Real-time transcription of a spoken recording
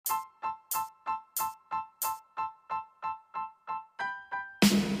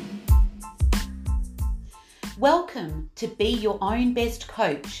Welcome to Be Your Own Best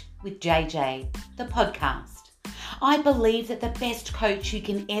Coach with JJ, the podcast. I believe that the best coach you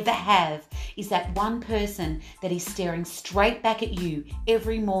can ever have is that one person that is staring straight back at you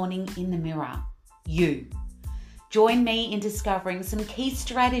every morning in the mirror. You. Join me in discovering some key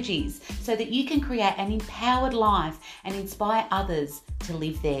strategies so that you can create an empowered life and inspire others to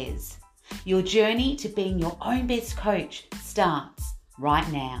live theirs. Your journey to being your own best coach starts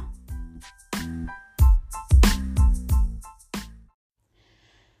right now.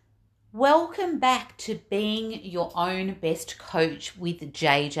 Welcome back to Being Your Own Best Coach with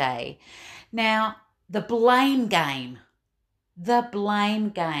JJ. Now, the blame game.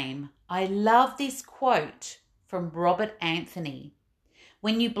 I love this quote from Robert Anthony.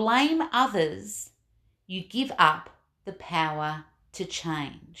 When you blame others, you give up the power to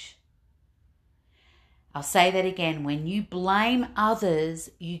change. I'll say that again. When you blame others,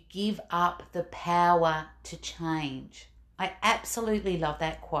 you give up the power to change. I absolutely love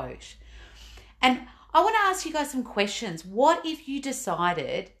that quote. And I want to ask you guys some questions. What if you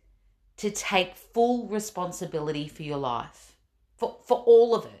decided to take full responsibility for your life? For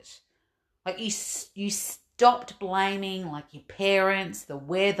all of it. Like you stopped blaming like your parents, the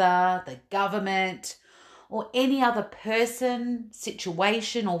weather, the government, or any other person,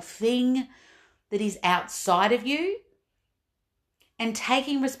 situation, or thing that is outside of you. And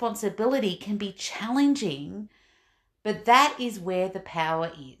taking responsibility can be challenging, but that is where the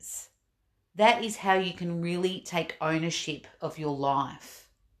power is. That is how you can really take ownership of your life.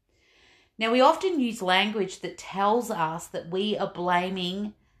 Now, we often use language that tells us that we are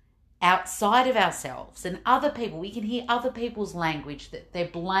blaming outside of ourselves and other people. We can hear other people's language that they're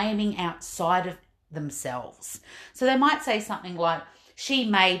blaming outside of themselves. So they might say something like, she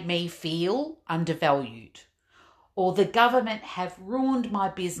made me feel undervalued, or the government have ruined my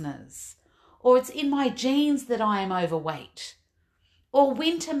business, or it's in my genes that I am overweight, or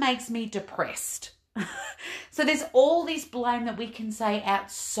winter makes me depressed. So there's all this blame that we can say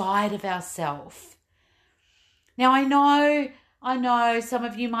outside of ourselves. Now I know some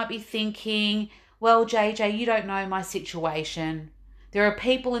of you might be thinking, well, JJ, you don't know my situation. There are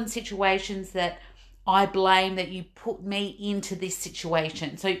people in situations that I blame that you put me into this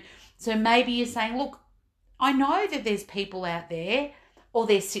situation. So maybe you're saying, look, I know that there's people out there or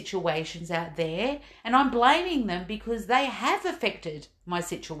there's situations out there and I'm blaming them because they have affected my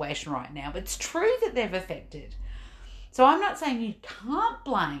situation right now. It's true that they've affected. So I'm not saying you can't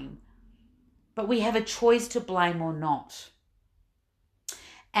blame, but we have a choice to blame or not.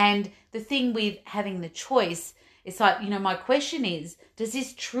 And the thing with having the choice, it's like, my question is, does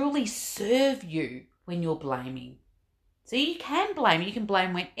this truly serve you when you're blaming? So you can blame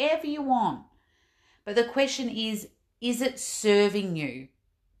whenever you want. But the question is it serving you?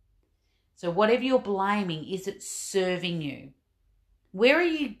 So whatever you're blaming, is it serving you? Where are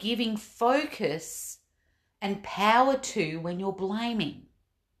you giving focus and power to when you're blaming?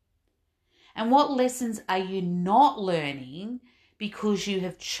 And what lessons are you not learning because you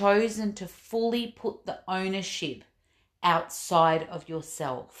have chosen to fully put the ownership outside of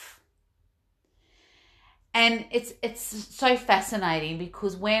yourself? And it's so fascinating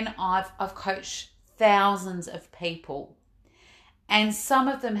because when I've coached thousands of people, and some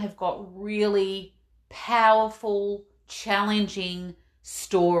of them have got really powerful, challenging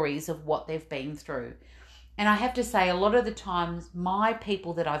stories of what they've been through. And I have to say, a lot of the times, my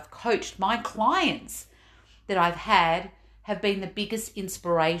people that I've coached, my clients that I've had, have been the biggest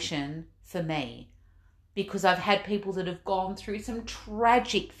inspiration for me, because I've had people that have gone through some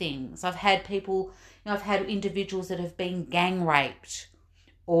tragic things. I've had people, I've had individuals that have been gang raped,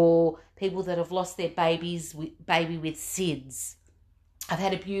 or people that have lost their baby with SIDS. I've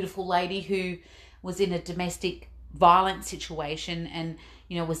had a beautiful lady who was in a domestic violence situation and,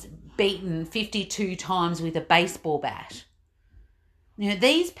 was beaten 52 times with a baseball bat.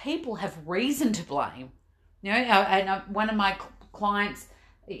 These people have reason to blame. And one of my clients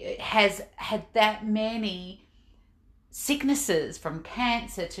has had that many sicknesses, from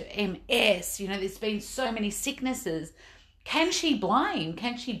cancer to MS. There's been so many sicknesses. Can she blame?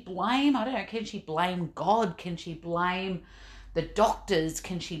 I don't know. Can she blame God? Can she blame the doctors?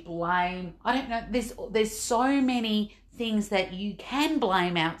 Can she blame? I don't know. There's so many things that you can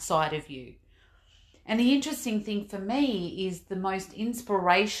blame outside of you. And the interesting thing for me is the most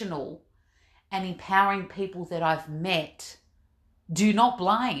inspirational and empowering people that I've met do not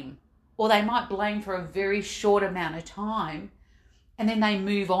blame, or they might blame for a very short amount of time, and then they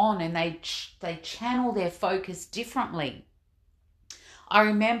move on and they channel their focus differently. I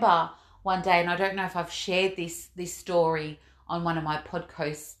remember one day, and I don't know if I've shared this story on one of my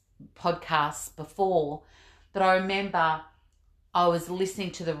podcasts before, But I remember I was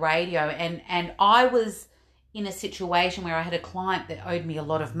listening to the radio, and I was in a situation where I had a client that owed me a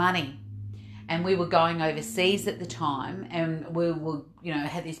lot of money. And we were going overseas at the time, and we were,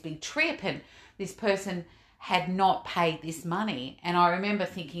 had this big trip, and this person had not paid this money. And I remember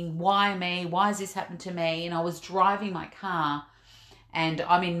thinking, why me? Why has this happened to me? And I was driving my car, and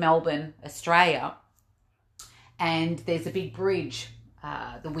I'm in Melbourne, Australia, and there's a big bridge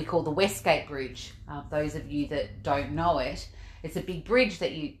that we call the Westgate Bridge. Those of you that don't know it, it's a big bridge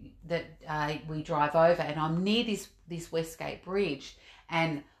that we drive over, and I'm near this Westgate Bridge.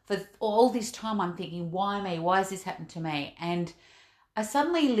 And for all this time, I'm thinking, why me? Why has this happened to me? And I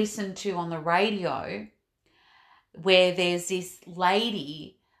suddenly listened to on the radio where there's this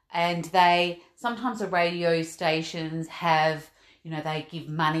lady, and sometimes the radio stations have, they give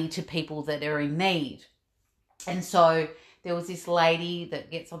money to people that are in need. And so there was this lady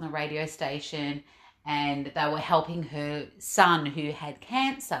that gets on the radio station, and they were helping her son who had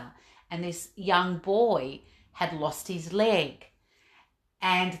cancer, and this young boy had lost his leg.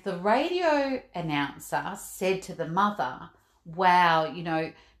 And the radio announcer said to the mother, wow,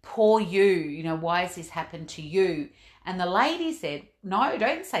 poor you, why has this happened to you? And the lady said, no,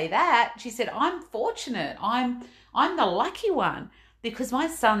 don't say that. She said, I'm fortunate. I'm the lucky one because my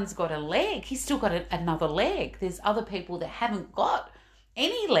son's got a leg. He's still got another leg. There's other people that haven't got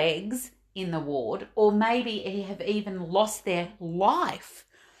any legs in the ward, or maybe have even lost their life.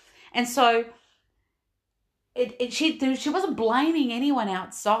 And so she wasn't blaming anyone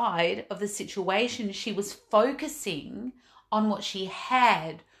outside of the situation. She was focusing on what she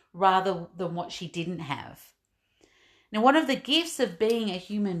had rather than what she didn't have. Now, one of the gifts of being a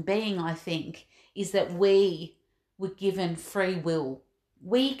human being, I think, is that we were given free will.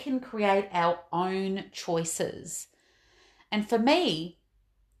 We can create our own choices. And for me,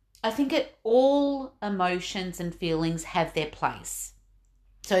 I think all emotions and feelings have their place.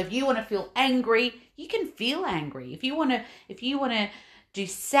 So if you want to feel angry, you can feel angry. If you want to do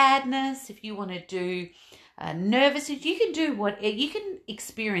sadness, if you want to do nervousness, you can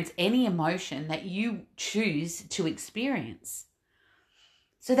experience any emotion that you choose to experience.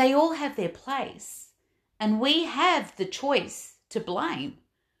 So they all have their place, and we have the choice to blame.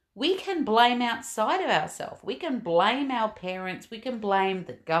 We can blame outside of ourselves. We can blame our parents. We can blame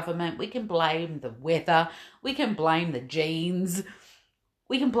the government. We can blame the weather. We can blame the genes.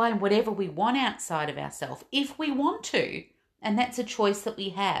 We can blame whatever we want outside of ourselves if we want to, and that's a choice that we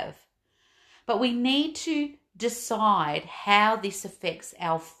have. But we need to decide how this affects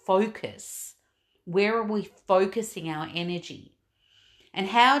our focus. Where are we focusing our energy? And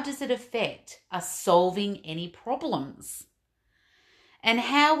how does it affect us solving any problems? And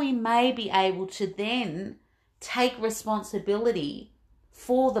how we may be able to then take responsibility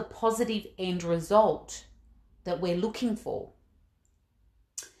for the positive end result that we're looking for.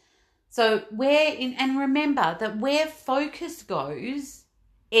 So and remember that where focus goes,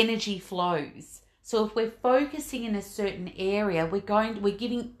 energy flows. So if we're focusing in a certain area, we're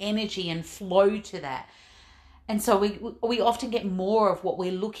giving energy and flow to that. And so we often get more of what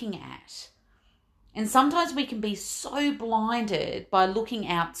we're looking at. And sometimes we can be so blinded by looking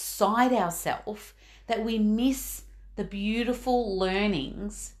outside ourselves that we miss the beautiful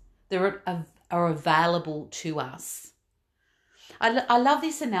learnings that are available to us. I love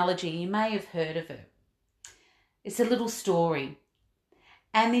this analogy. You may have heard of it. It's a little story.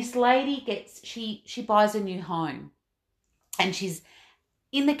 And this lady she buys a new home. And she's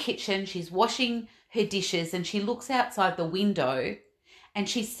in the kitchen. She's washing her dishes, and she looks outside the window and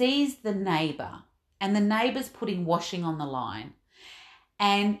she sees the neighbour. And the neighbour's putting washing on the line.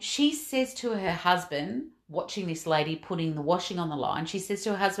 And she says to her husband, watching this lady putting the washing on the line, she says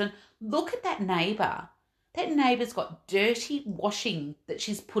to her husband, look at that neighbour. That neighbour's got dirty washing that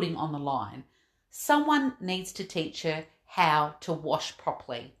she's putting on the line. Someone needs to teach her how to wash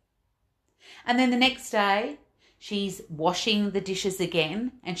properly. And then the next day, she's washing the dishes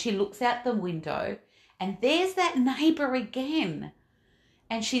again, and she looks out the window, and there's that neighbour again.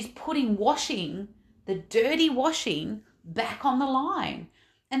 And she's putting the dirty washing, back on the line.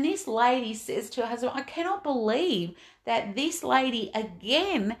 And this lady says to her husband, I cannot believe that this lady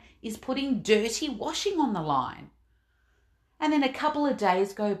again is putting dirty washing on the line. And then a couple of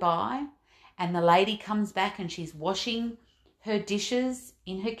days go by, and the lady comes back and she's washing her dishes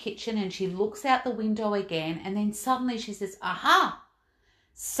in her kitchen, and she looks out the window again, and then suddenly she says, aha,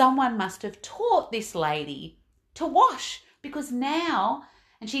 someone must have taught this lady to wash, because now,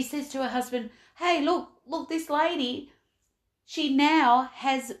 and she says to her husband, hey, look, this lady, she now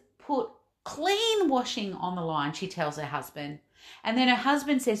has put clean washing on the line, she tells her husband. And then her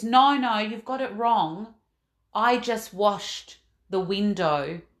husband says, no, you've got it wrong. I just washed the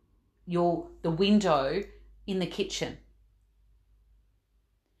window, the window in the kitchen.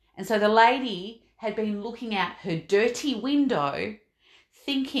 And so the lady had been looking out her dirty window,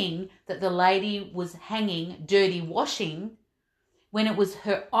 thinking that the lady was hanging dirty washing when it was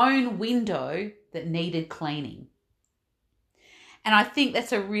her own window that needed cleaning. And I think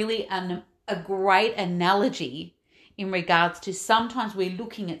that's a really a great analogy in regards to sometimes we're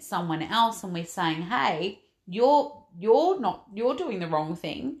looking at someone else and we're saying, hey, you're doing the wrong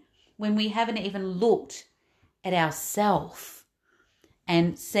thing, when we haven't even looked at ourselves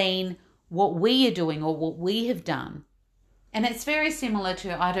and seen what we are doing or what we have done. And it's very similar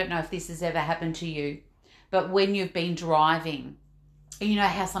to, I don't know if this has ever happened to you, but when you've been driving, you know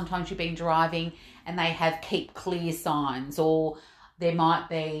how sometimes you've been driving and they have keep clear signs, or there might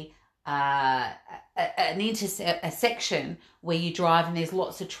be a section where you drive and there's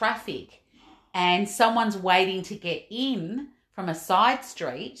lots of traffic and someone's waiting to get in from a side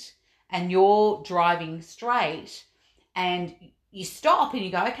street and you're driving straight and you stop and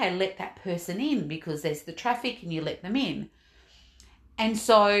you go, okay, let that person in because there's the traffic, and you let them in. And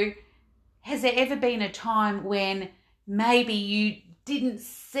so has there ever been a time when maybe you didn't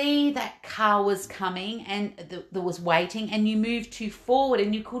see that car was coming and there was waiting, and you moved too forward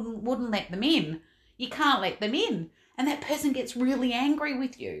and you wouldn't let them in? You can't let them in. And that person gets really angry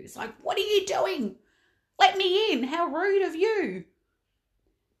with you. It's like, what are you doing? Let me in. How rude of you.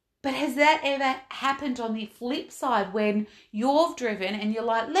 But has that ever happened on the flip side when you've driven and you're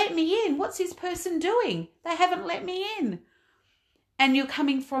like, let me in? What's this person doing? They haven't let me in. And you're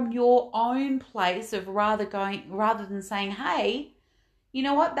coming from your own place of rather than saying, hey, you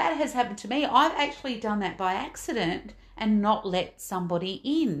know what? That has happened to me. I've actually done that by accident and not let somebody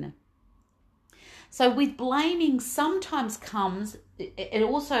in. So with blaming sometimes comes, it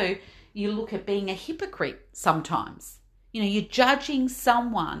also, you look at being a hypocrite sometimes. You know, you're judging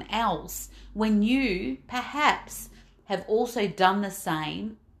someone else when you perhaps have also done the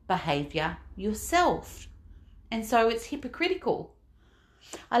same behavior yourself. And so it's hypocritical.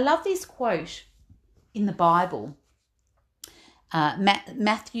 I love this quote in the Bible,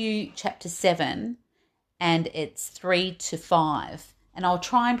 Matthew chapter 7, and it's 3-5. And I'll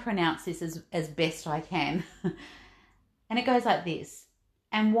try and pronounce this as best I can. And it goes like this.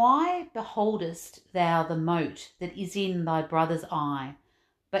 And why beholdest thou the mote that is in thy brother's eye,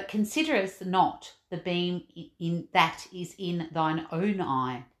 but considerest not the beam that is in thine own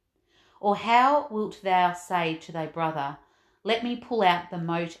eye? Or how wilt thou say to thy brother, let me pull out the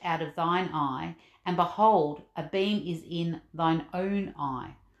mote out of thine eye, and behold, a beam is in thine own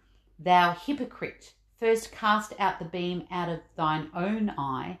eye? Thou hypocrite, first cast out the beam out of thine own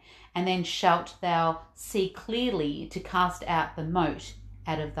eye, and then shalt thou see clearly to cast out the mote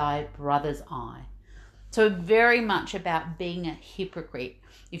out of thy brother's eye. So very much about being a hypocrite.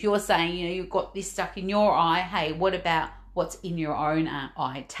 If you're saying, you know, you've got this stuck in your eye, hey, what about what's in your own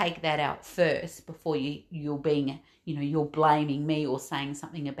eye? Take that out first before you're being, you know, you're blaming me or saying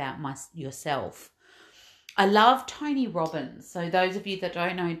something about yourself. I love Tony Robbins. So those of you that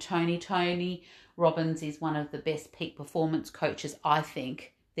don't know Tony Robbins is one of the best peak performance coaches I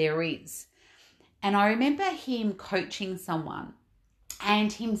think there is. And I remember him coaching someone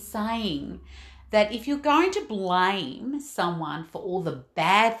and him saying that if you're going to blame someone for all the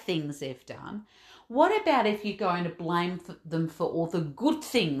bad things they've done, what about if you're going to blame them for all the good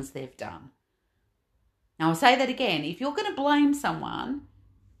things they've done? Now, I'll say that again. If you're going to blame someone,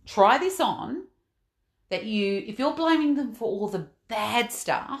 try this on, if you're blaming them for all the bad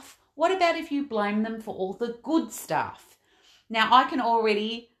stuff, what about if you blame them for all the good stuff? Now, I can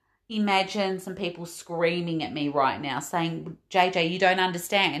already imagine some people screaming at me right now saying, JJ, you don't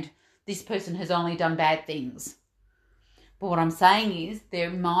understand. This person has only done bad things. But what I'm saying is there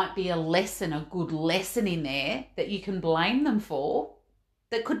might be a good lesson in there that you can blame them for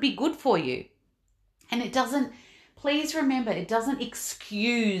that could be good for you. And please remember, it doesn't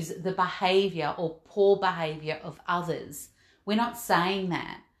excuse the behavior or poor behavior of others. We're not saying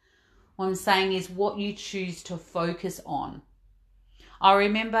that. What I'm saying is what you choose to focus on. I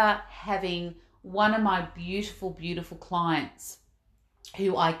remember having one of my beautiful, beautiful clients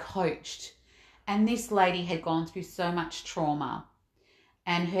who I coached, and this lady had gone through so much trauma,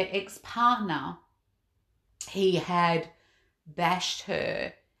 and her ex-partner, he had bashed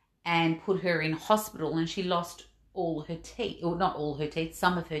her and put her in hospital, and she lost all her teeth, or not all her teeth,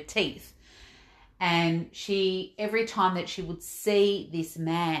 some of her teeth. And every time that she would see this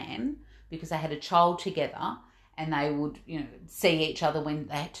man, because they had a child together, and they would, see each other when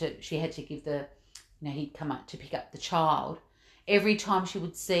she had to give he'd come up to pick up the child. Every time she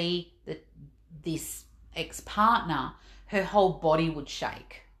would see this ex-partner, her whole body would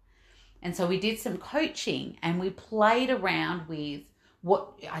shake. And so we did some coaching and we played around with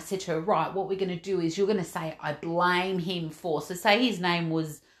what I said to her, right, what we're going to do is you're going to say, I blame him for, so say his name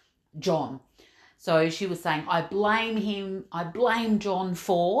was John. So she was saying, I blame John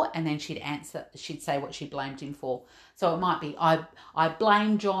for, and then she'd say what she blamed him for. So it might be, I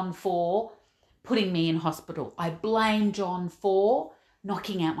blame John for putting me in hospital. I blame John for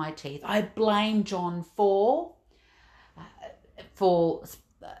knocking out my teeth. I blame John for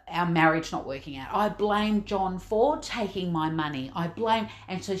our marriage not working out. I blame John for taking my money.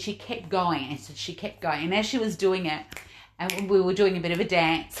 And so she kept going, and as she was doing it, and we were doing a bit of a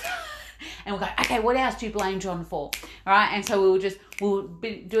dance, and we're going, okay, what else do you blame John for? All right, and so we were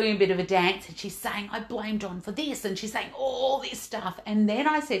doing a bit of a dance, and she's saying, I blame John for this, and she's saying all this stuff. And then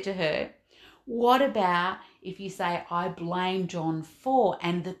I said to her, what about if you say, I blame John for,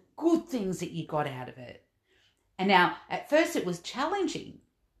 and the good things that you got out of it? And now, at first it was challenging,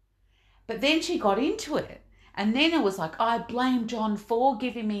 but then she got into it. And then it was like, I blame John for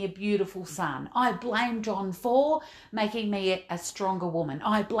giving me a beautiful son. I blame John for making me a stronger woman.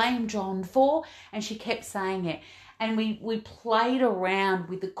 I blame John for, and she kept saying it. And we played around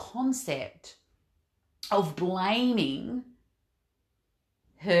with the concept of blaming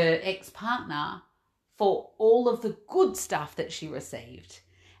her ex-partner for all of the good stuff that she received.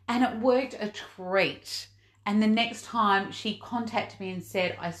 And it worked a treat. And the next time she contacted me and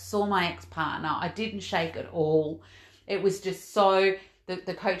said, I saw my ex-partner, I didn't shake at all. It was just so,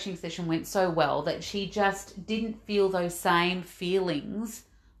 the coaching session went so well that she just didn't feel those same feelings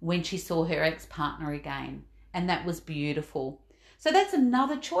when she saw her ex-partner again. And that was beautiful. So that's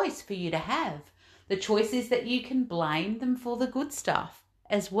another choice for you to have. The choice is that you can blame them for the good stuff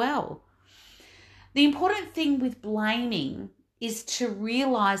as well. The important thing with blaming is to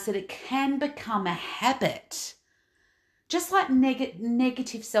realize that it can become a habit. Just like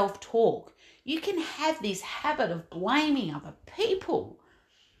negative self-talk, you can have this habit of blaming other people.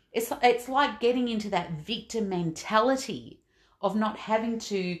 It's like getting into that victim mentality of not having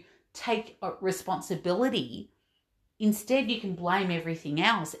to take responsibility. Instead, you can blame everything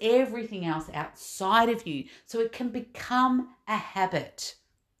else outside of you. So it can become a habit.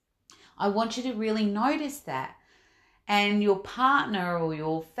 I want you to really notice that. And your partner or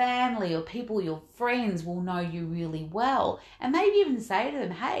your family or people, your friends will know you really well. And maybe even say to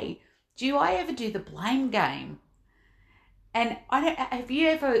them, hey, do I ever do the blame game? And have you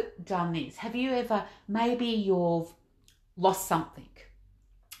ever done this? Have you ever, maybe you've lost something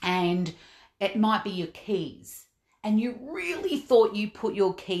and it might be your keys, and you really thought you put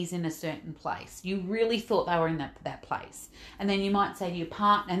your keys in a certain place. You really thought they were in that place. And then you might say to your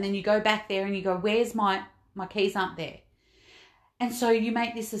partner, and then you go back there and you go, where's my keys aren't there. And so you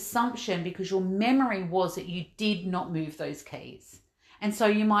make this assumption because your memory was that you did not move those keys. And so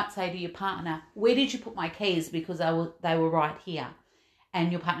you might say to your partner, where did you put my keys? Because they were right here.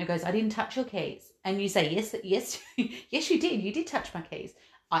 And your partner goes, I didn't touch your keys. And you say, yes, yes, you did. You did touch my keys.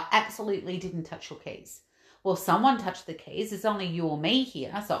 I absolutely didn't touch your keys. Well, someone touched the keys. There's only you or me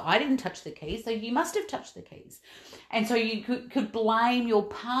here. So I didn't touch the keys. So you must have touched the keys. And so you could blame your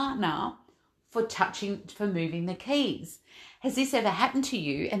partner for moving the keys. Has this ever happened to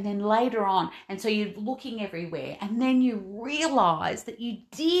you? And then later on, and so you're looking everywhere, and then you realize that you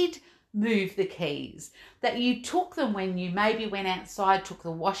did move the keys, that you took them when you maybe went outside, took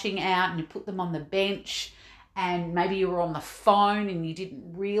the washing out, and you put them on the bench, and maybe you were on the phone and you didn't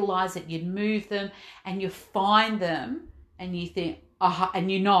realize that you'd moved them, and you find them and you think,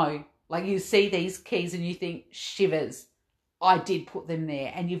 and you know, like you see these keys and you think, shivers, I did put them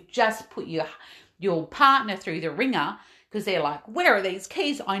there. And you've just put your partner through the ringer because they're like, where are these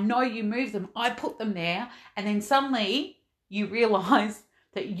keys? I know you moved them. I put them there. And then suddenly you realize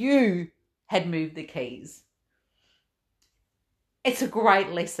that you had moved the keys. It's a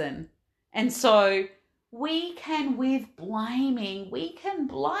great lesson. And so with blaming, we can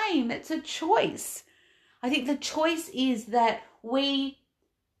blame. It's a choice. I think the choice is that the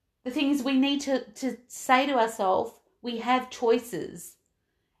thing is we need to say to ourselves, we have choices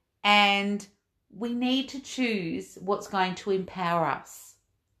and we need to choose what's going to empower us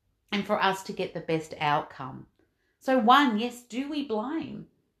and for us to get the best outcome. So one, yes, do we blame?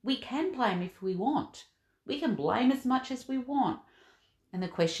 We can blame if we want. We can blame as much as we want. And the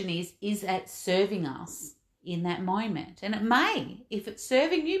question is that serving us in that moment? And it may. If it's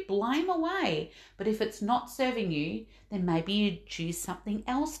serving you, blame away. But if it's not serving you, then maybe you choose something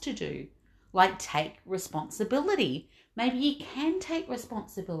else to do, like take responsibility. Maybe you can take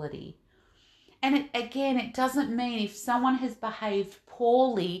responsibility. And it doesn't mean if someone has behaved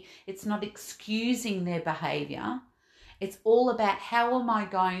poorly, it's not excusing their behavior. It's all about how am I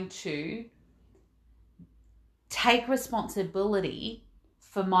going to take responsibility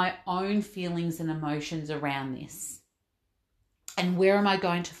for my own feelings and emotions around this. And where am I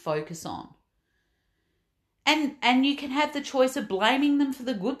going to focus on? And you can have the choice of blaming them for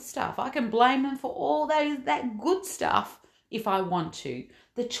the good stuff. I can blame them for all that good stuff if I want to.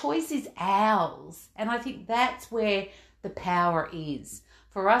 The choice is ours. And I think that's where the power is.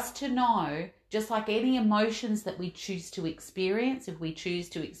 For us to know, just like any emotions that we choose to experience, if we choose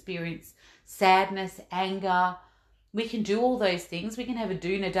to experience sadness, anger, we can do all those things. We can have a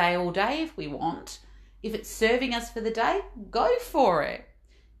doona day all day if we want. If it's serving us for the day, go for it.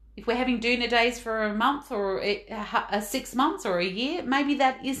 If we're having doona days for a month or 6 months or a year, maybe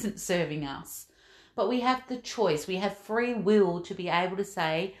that isn't serving us. But we have the choice. We have free will to be able to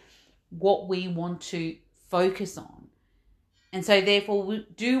say what we want to focus on. And so therefore,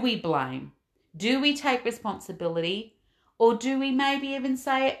 do we blame? Do we take responsibility? Or do we maybe even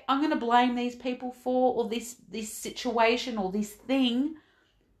say, I'm going to blame these people for, or this situation or this thing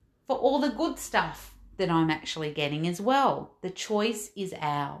for all the good stuff that I'm actually getting as well. The choice is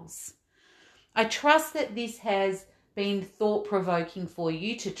ours. I trust that this has been thought-provoking for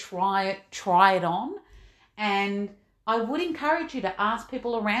you to try it on. And I would encourage you to ask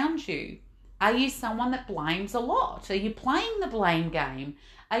people around you, are you someone that blames a lot? Are you playing the blame game?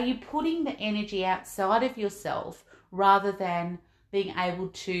 Are you putting the energy outside of yourself rather than being able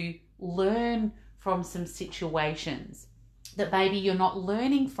to learn from some situations that maybe you're not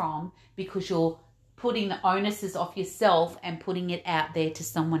learning from because you're putting the onuses off yourself and putting it out there to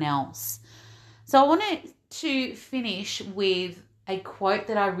someone else? So I wanted to finish with a quote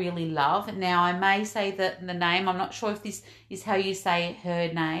that I really love. Now, I may say that the name, I'm not sure if this is how you say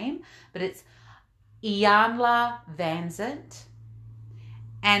her name, but it's Iyanla Vanzant.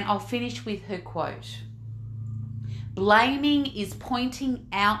 And I'll finish with her quote. Blaming is pointing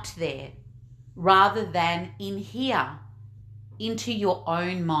out there rather than in here, into your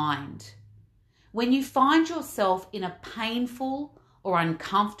own mind. When you find yourself in a painful or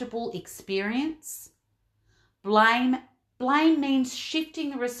uncomfortable experience, blame means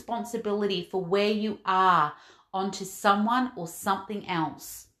shifting the responsibility for where you are onto someone or something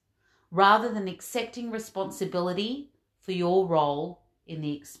else, rather than accepting responsibility for your role in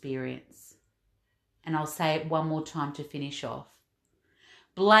the experience. And I'll say it one more time to finish off.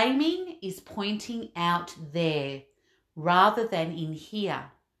 Blaming is pointing out there rather than in here,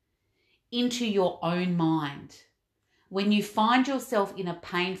 into your own mind, when you find yourself in a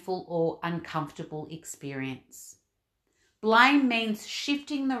painful or uncomfortable experience. Blame means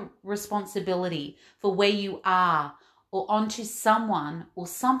shifting the responsibility for where you are or onto someone or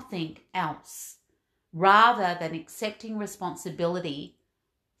something else, rather than accepting responsibility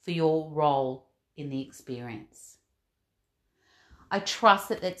for your role in the experience. I trust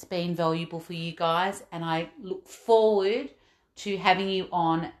that that's been valuable for you guys, and I look forward to having you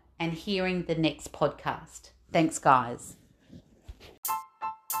on and hearing the next podcast. Thanks, guys.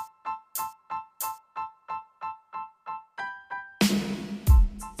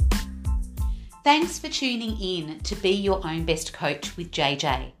 Thanks for tuning in to Be Your Own Best Coach with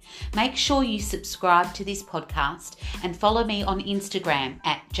JJ. Make sure you subscribe to this podcast and follow me on Instagram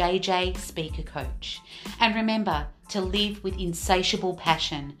at JJ Speaker Coach. And remember to live with insatiable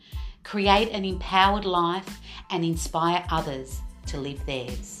passion, create an empowered life, and inspire others to live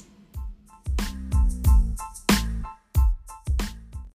theirs.